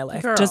 times in my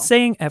life. Girl. Does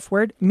saying F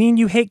word mean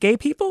you hate gay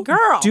people?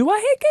 Girl. Do I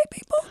hate gay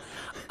people?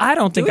 I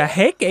don't think I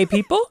hate gay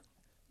people.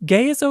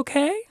 Gay is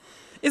okay.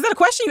 Is that a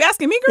question you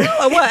asking me, girl,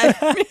 or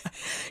what?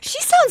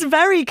 She sounds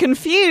very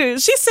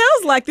confused. She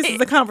sounds like this is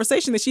a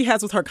conversation that she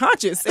has with her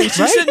conscience, and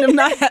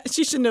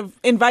she shouldn't have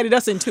invited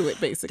us into it.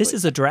 Basically, This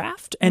is a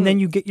draft, and then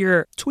you get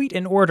your tweet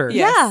in order.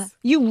 Yes. Yeah.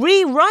 You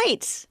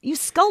rewrite. You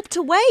sculpt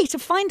away to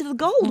find the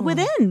gold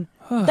within.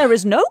 There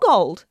is no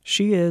gold.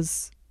 She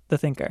is the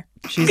thinker.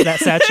 She's that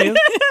statue.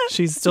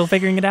 She's still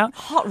figuring it out.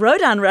 Hot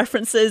Rodan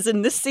references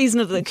in this season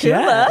of the Cooler.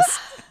 Yes.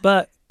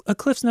 But a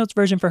Cliff's Notes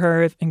version for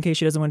her, in case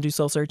she doesn't want to do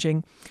soul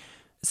searching.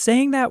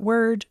 Saying that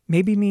word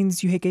maybe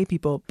means you hate gay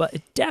people, but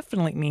it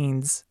definitely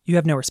means you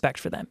have no respect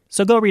for them.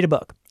 So go read a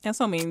book. It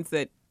also means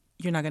that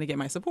you're not going to get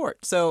my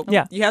support. So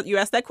Yeah. you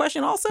asked that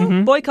question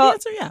also? Boycott. The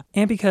answer, yeah.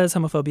 And because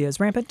homophobia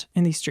is rampant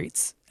in these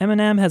streets.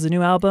 Eminem has a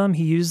new album.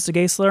 He used a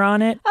gay slur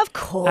on it. Of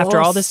course. After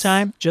all this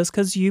time, just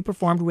because you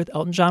performed with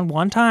Elton John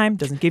one time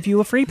doesn't give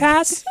you a free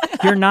pass.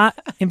 You're not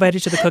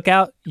invited to the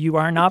cookout. You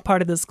are not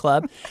part of this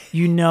club.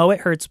 You know it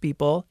hurts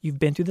people. You've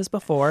been through this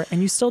before,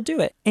 and you still do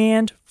it.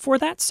 And for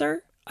that,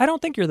 sir, I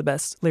don't think you're the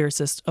best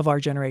lyricist of our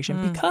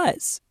generation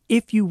because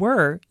if you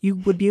were, you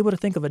would be able to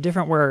think of a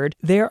different word.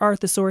 There are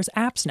thesaurus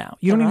apps now.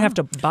 You don't even have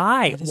to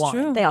buy one.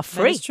 True. They are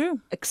free. That is true.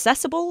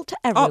 Accessible to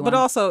everyone. Oh, but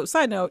also,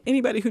 side note,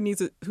 anybody who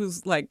needs it,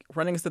 who's like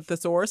running a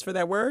thesaurus for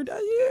that word,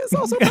 it's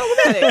also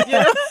problematic. You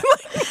know?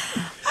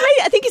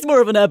 I think he's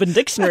more of an Urban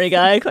Dictionary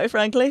guy, quite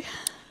frankly.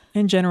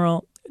 In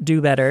general,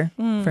 do better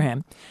for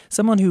him.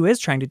 Someone who is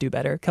trying to do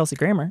better, Kelsey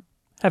Grammer.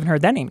 Haven't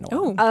heard that name in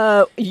a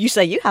while. You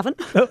say you haven't.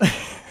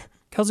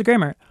 Kelsey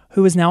Grammer,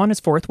 who is now on his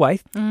fourth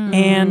wife,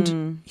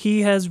 and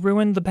he has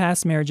ruined the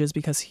past marriages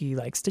because he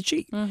likes to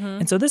cheat.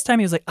 And so this time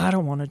he was like, I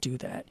don't want to do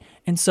that.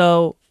 And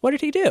so what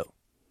did he do?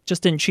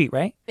 Just didn't cheat,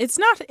 right? It's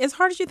not as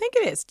hard as you think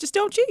it is. Just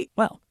don't cheat.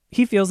 Well,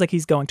 he feels like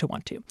he's going to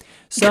want to.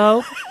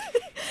 So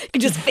You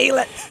can just feel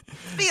it.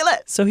 Feel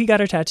it. so he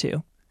got a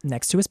tattoo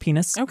next to his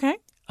penis Okay.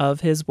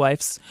 of his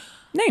wife's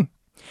name.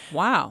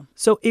 Wow.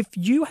 So if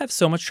you have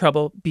so much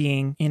trouble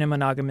being in a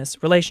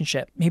monogamous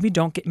relationship, maybe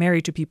don't get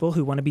married to people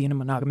who want to be in a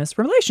monogamous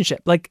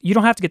relationship. Like, you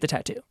don't have to get the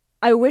tattoo.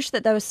 I wish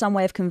that there was some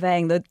way of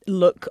conveying the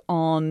look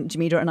on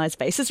Jamidra and I's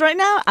faces right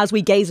now as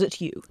we gaze at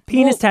you.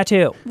 Penis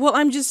tattoo. Well,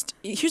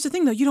 here's the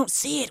thing, though. You don't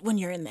see it when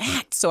you're in the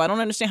act, so I don't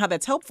understand how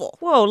that's helpful.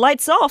 Whoa,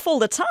 lights off all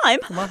the time.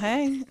 Well,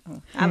 hey,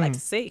 I like to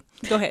see.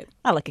 Go ahead.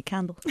 I like a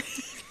candle.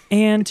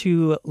 And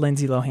to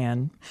Lindsay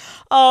Lohan.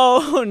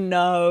 Oh,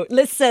 no.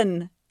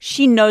 Listen,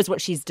 she knows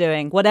what she's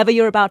doing. Whatever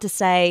you're about to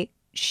say,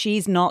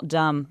 she's not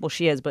dumb. Well,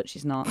 she is, but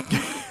she's not.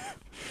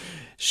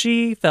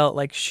 She felt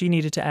like she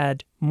needed to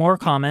add more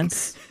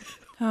comments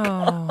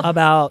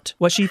about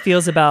what she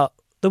feels about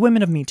the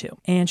women of Me Too.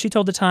 And she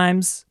told The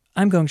Times,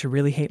 I'm going to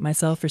really hate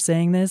myself for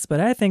saying this,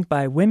 but I think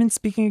by women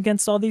speaking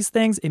against all these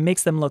things, it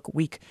makes them look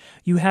weak.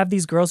 You have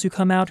these girls who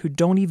come out who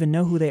don't even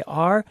know who they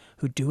are,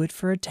 who do it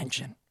for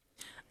attention.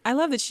 I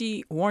love that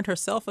she warned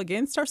herself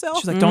against herself.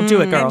 She's like, don't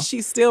do it, girl. And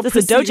she's still There's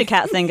a Doja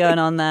Cat thing going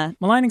on there.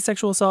 Maligning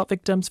sexual assault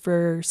victims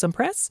for some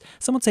press.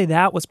 Some would say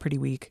that was pretty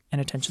weak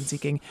and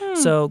attention-seeking.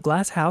 So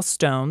Glass House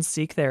Stones,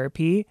 seek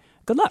therapy.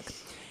 Good luck.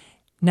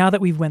 Now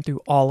that we've went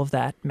through all of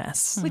that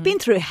mess, We've been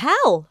through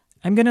hell.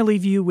 I'm going to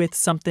leave you with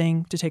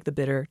something to take the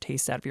bitter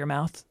taste out of your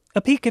mouth.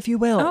 A peek, if you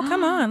will. Oh,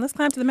 come on. Let's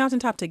climb to the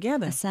mountaintop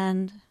together.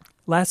 Ascend.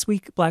 Last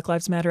week, Black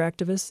Lives Matter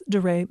activist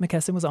DeRay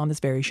McKesson was on this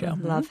very show.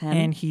 Love him.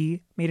 And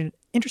he made an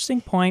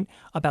interesting point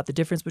about the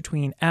difference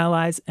between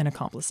allies and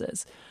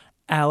accomplices.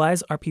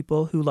 Allies are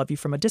people who love you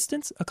from a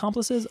distance.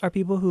 Accomplices are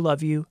people who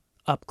love you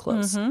up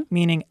close.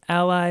 Meaning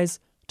allies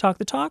talk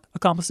the talk,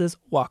 accomplices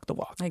walk the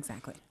walk.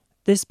 Exactly.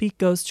 This peek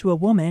goes to a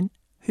woman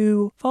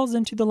who falls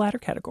into the latter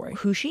category.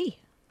 Who's she?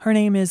 Her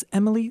name is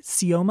Emily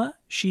Sioma.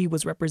 She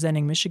was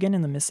representing Michigan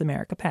in the Miss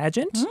America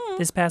pageant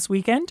this past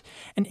weekend.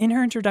 And in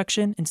her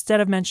introduction,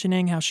 instead of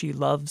mentioning how she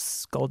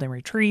loves golden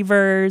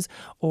retrievers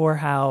or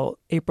how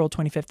April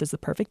 25th is the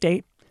perfect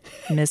date,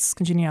 Miss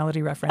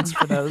Congeniality reference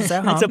for those at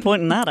home. Thanks for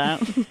pointing that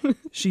out.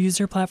 She used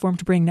her platform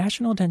to bring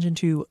national attention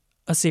to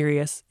a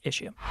serious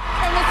issue.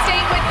 From a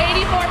state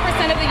with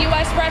 84% of the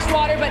U.S. fresh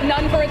water, but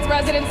none for its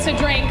residents to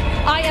drink,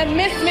 I am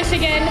Miss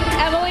Michigan,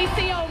 Emily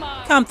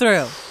Sioma. Come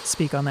through.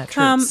 Speak on that truth,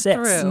 Come sis.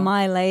 through.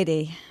 My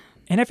lady.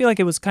 And I feel like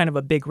it was kind of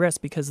a big risk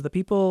because the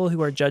people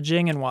who are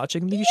judging and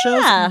watching these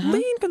Yeah. shows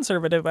lean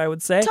conservative, I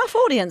would say. Tough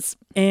audience.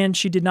 And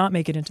she did not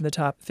make it into the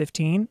top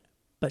 15,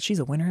 but she's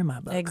a winner in my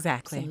book.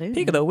 Exactly. Absolutely.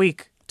 Peek of the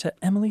week to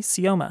Emily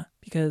Sioma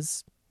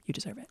because you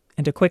deserve it.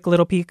 And a quick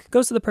little peek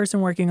goes to the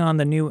person working on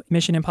the new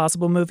Mission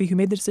Impossible movie who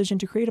made the decision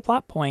to create a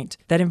plot point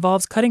that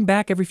involves cutting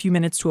back every few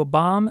minutes to a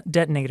bomb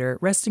detonator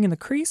resting in the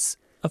crease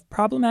of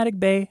problematic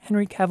Bay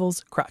Henry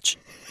Cavill's crotch.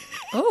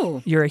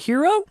 Oh. You're a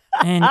hero,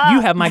 and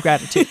you have my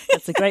gratitude.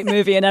 It's a great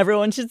movie and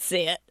everyone should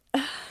see it.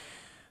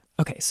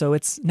 Okay, so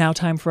it's now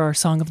time for our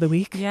Song of the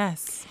Week.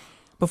 Yes.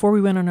 Before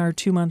we went on our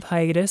 2-month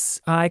hiatus,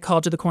 I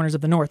called to the corners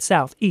of the north,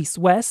 south, east,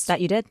 west.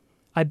 That you did.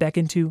 I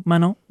beckoned to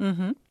Manon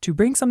to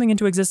bring something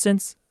into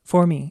existence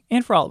for me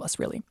and for all of us,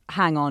 really.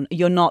 Hang on.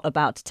 You're not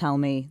about to tell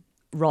me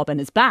Robin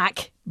is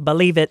back.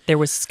 Believe it, there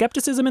was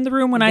skepticism in the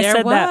room when I There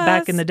said that was.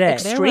 back in the day.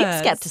 There Extreme was.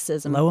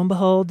 skepticism. Lo and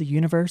behold, the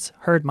universe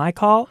heard my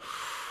call,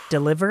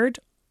 delivered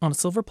on a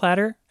silver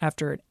platter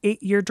after an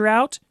 8-year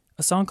drought,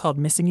 a song called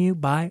Missing You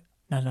by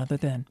none other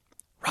than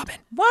Robin.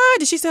 Why?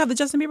 Does she still have the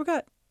Justin Bieber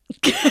cut?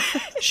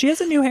 She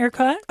has a new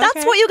haircut. That's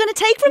Okay. what you're going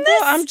to take from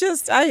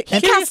this? I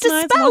cast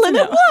a spell and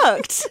it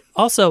worked.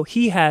 Also,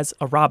 he has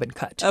a Robin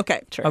cut.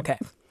 Okay, true. Okay.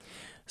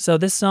 So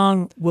this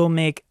song will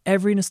make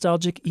every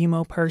nostalgic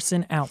emo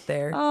person out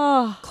there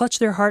clutch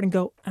their heart and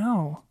go,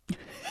 ow.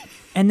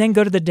 And then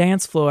go to the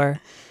dance floor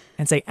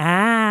and say,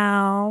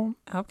 ow.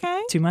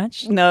 Okay. Too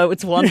much? No,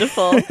 it's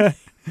wonderful.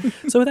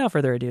 So without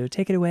further ado,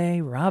 take it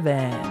away,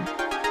 Robin.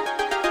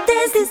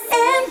 There's this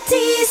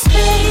empty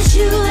space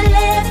you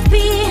left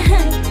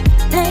behind.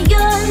 Now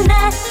you're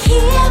not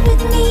here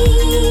with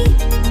me.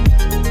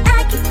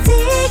 I keep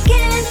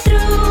digging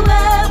through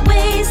a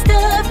waste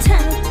of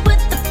time, but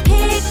the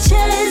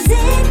picture's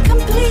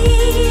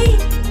incomplete.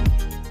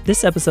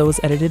 This episode was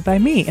edited by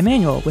me,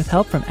 Emmanuel, with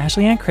help from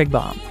Ashley Ann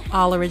Krigbaum.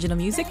 All original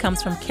music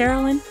comes from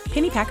Carolyn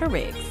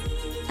Pennypacker-Riggs.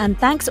 And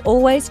thanks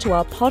always to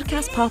our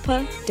podcast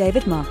papa,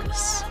 David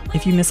Marcus.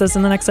 If you miss us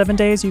in the next 7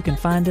 days, you can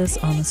find us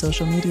on the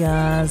social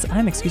medias.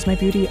 I'm Excuse My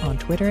Beauty on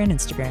Twitter and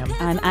Instagram.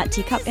 I'm at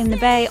Teacup in the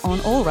Bay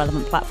on all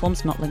relevant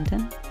platforms, not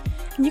LinkedIn.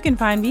 And you can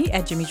find me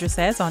at Jamidra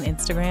Says on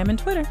Instagram and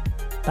Twitter.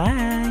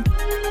 Bye.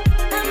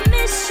 I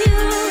miss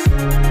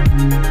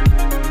you.